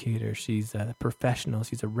educator. She's a professional.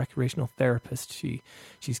 She's a recreational therapist.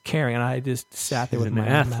 She's caring. And I just sat there She's with an my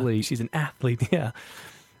athlete. She's an athlete. Yeah,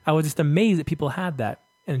 I was just amazed that people had that,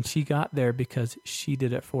 and she got there because she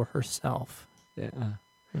did it for herself. Yeah.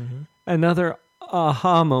 Mm-hmm. Another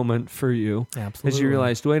aha moment for you Absolutely. as you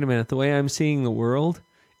realized, wait a minute, the way I'm seeing the world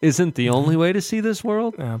isn't the only way to see this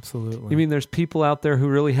world. Absolutely. You mean there's people out there who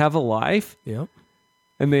really have a life Yep.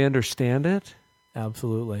 and they understand it?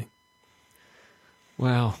 Absolutely.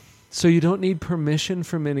 Wow. So you don't need permission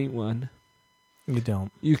from anyone. You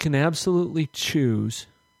don't. You can absolutely choose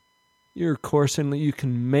your course and you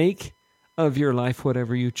can make of your life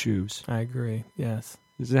whatever you choose. I agree. Yes.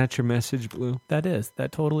 Is that your message, Blue? That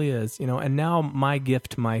totally is. And now my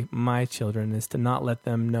gift to my children is to not let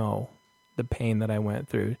them know the pain that I went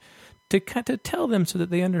through, to tell them so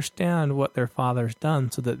that they understand what their father's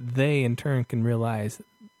done, so that they in turn can realize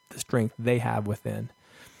the strength they have within.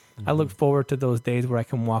 Mm-hmm. I look forward to those days where I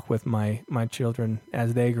can walk with my children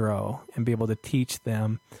as they grow and be able to teach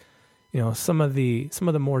them, some of the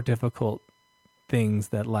more difficult things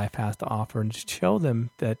that life has to offer, and just show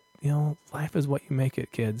them that, life is what you make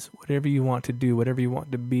it, kids. Whatever you want to do, whatever you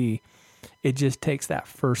want to be, it just takes that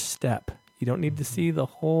first step. You don't need to see the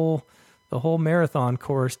whole marathon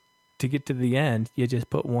course to get to the end. You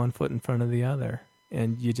just put one foot in front of the other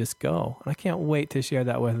and you just go. And I can't wait to share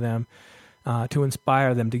that with them, to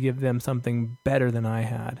inspire them, to give them something better than I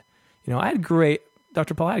had.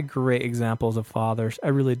 Dr. Paul, I had great examples of fathers. I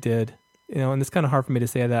really did. And it's kind of hard for me to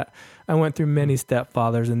say that. I went through many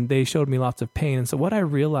stepfathers and they showed me lots of pain. And so what I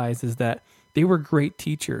realized is that they were great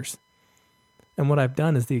teachers. And what I've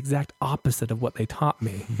done is the exact opposite of what they taught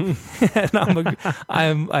me. And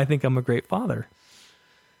I think I'm a great father.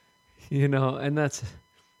 And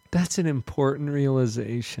that's an important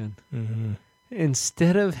realization. Mm-hmm.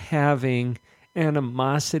 Instead of having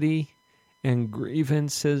animosity and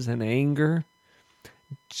grievances and anger,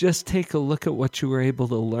 just take a look at what you were able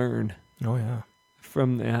to learn. Oh, yeah.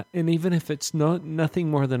 From that. And even if it's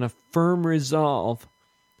nothing more than a firm resolve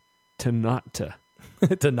to not to.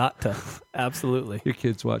 To not to. Absolutely. Your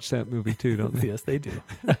kids watch that movie too, don't they? Yes, they do.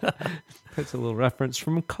 That's a little reference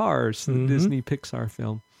from Cars, the Mm-hmm. Disney Pixar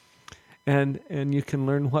film. And you can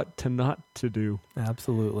learn what to not to do.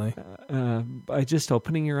 Absolutely. By just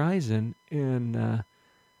opening your eyes and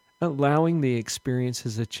allowing the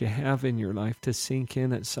experiences that you have in your life to sink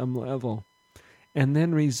in at some level. And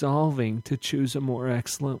then resolving to choose a more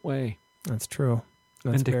excellent way. That's true.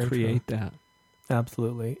 That's and to very create true. that.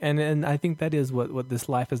 Absolutely. And I think that is what this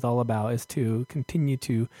life is all about, is to continue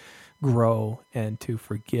to grow and to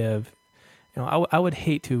forgive. I would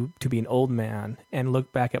hate to be an old man and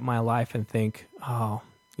look back at my life and think,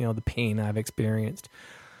 the pain I've experienced.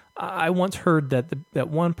 I once heard that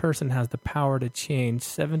one person has the power to change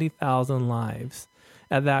 70,000 lives.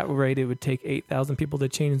 At that rate, it would take 8,000 people to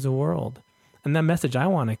change the world. And that message I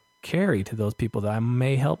want to carry to those people that I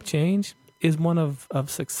may help change is one of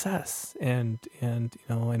success and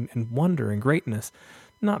wonder and greatness,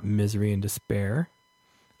 not misery and despair.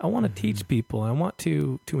 I want to teach people. I want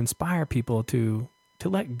to inspire people to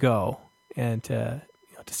let go and to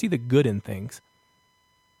see the good in things.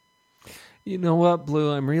 You know what,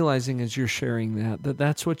 Blue? I'm realizing as you're sharing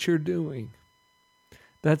that's what you're doing.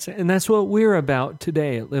 That's what we're about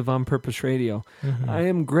today at Live on Purpose Radio. Mm-hmm. I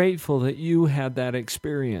am grateful that you had that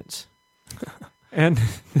experience. And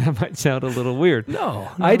that might sound a little weird. No,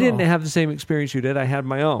 I didn't have the same experience you did. I had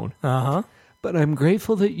my own. Uh-huh. But I'm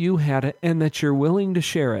grateful that you had it and that you're willing to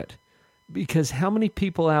share it. Because how many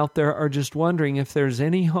people out there are just wondering if there's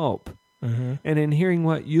any hope? Mm-hmm. And in hearing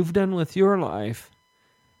what you've done with your life,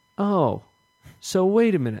 so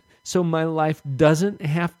wait a minute. So my life doesn't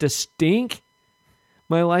have to stink?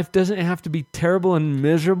 My life doesn't have to be terrible and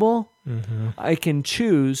miserable? Mm-hmm. I can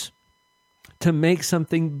choose to make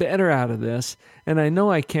something better out of this. And I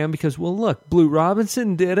know I can because, well, look, Blue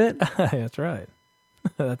Robinson did it. That's right.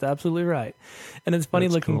 That's absolutely right. And it's funny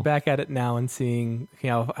looking cool. back at it now and seeing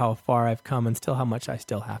how far I've come and still how much I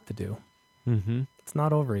still have to do. Mm-hmm. It's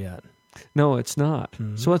not over yet. No, it's not.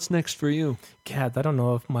 Mm-hmm. So what's next for you? Cats, I don't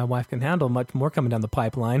know if my wife can handle much more coming down the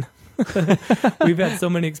pipeline. We've had so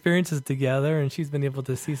many experiences together, and she's been able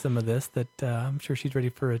to see some of this that I'm sure she's ready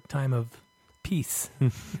for a time of peace.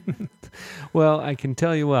 Well, I can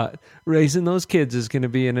tell you what, raising those kids is going to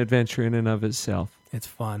be an adventure in and of itself. It's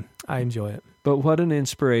fun. I enjoy it. But what an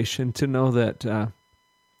inspiration to know that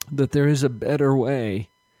there is a better way,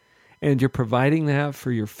 and you're providing that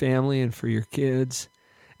for your family and for your kids.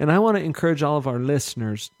 And I want to encourage all of our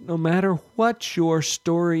listeners, no matter what your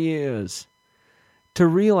story is, to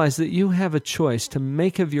realize that you have a choice to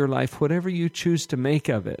make of your life whatever you choose to make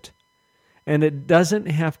of it. And it doesn't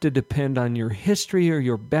have to depend on your history or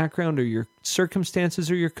your background or your circumstances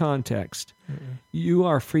or your context. Mm-mm. You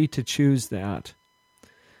are free to choose that.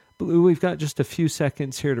 Blue, we've got just a few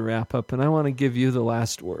seconds here to wrap up, and I want to give you the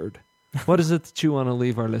last word. What is it that you want to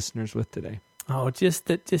leave our listeners with today?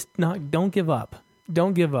 Don't give up.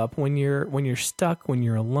 Don't give up when you're stuck, when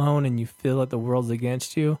you're alone and you feel that the world's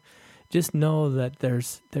against you. Just know that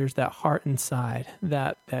there's that heart inside,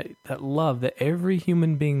 that love that every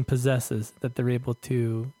human being possesses, that they're able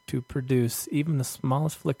to produce even the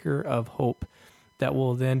smallest flicker of hope that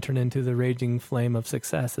will then turn into the raging flame of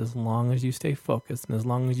success as long as you stay focused and as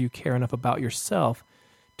long as you care enough about yourself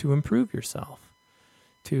to improve yourself,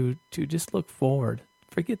 to just look forward.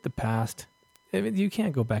 Forget the past. I mean, you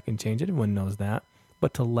can't go back and change it. Everyone knows that.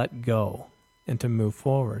 But to let go and to move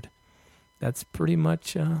forward, that's pretty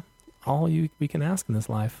much all we can ask in this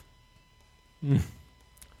life.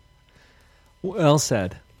 Well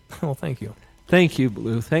said. Well, thank you. Thank you,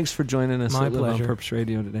 Blue. Thanks for joining us My at Live pleasure. on Purpose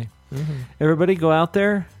Radio today. Mm-hmm. Everybody go out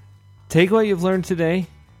there, take what you've learned today,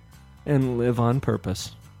 and live on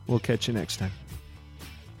purpose. We'll catch you next time.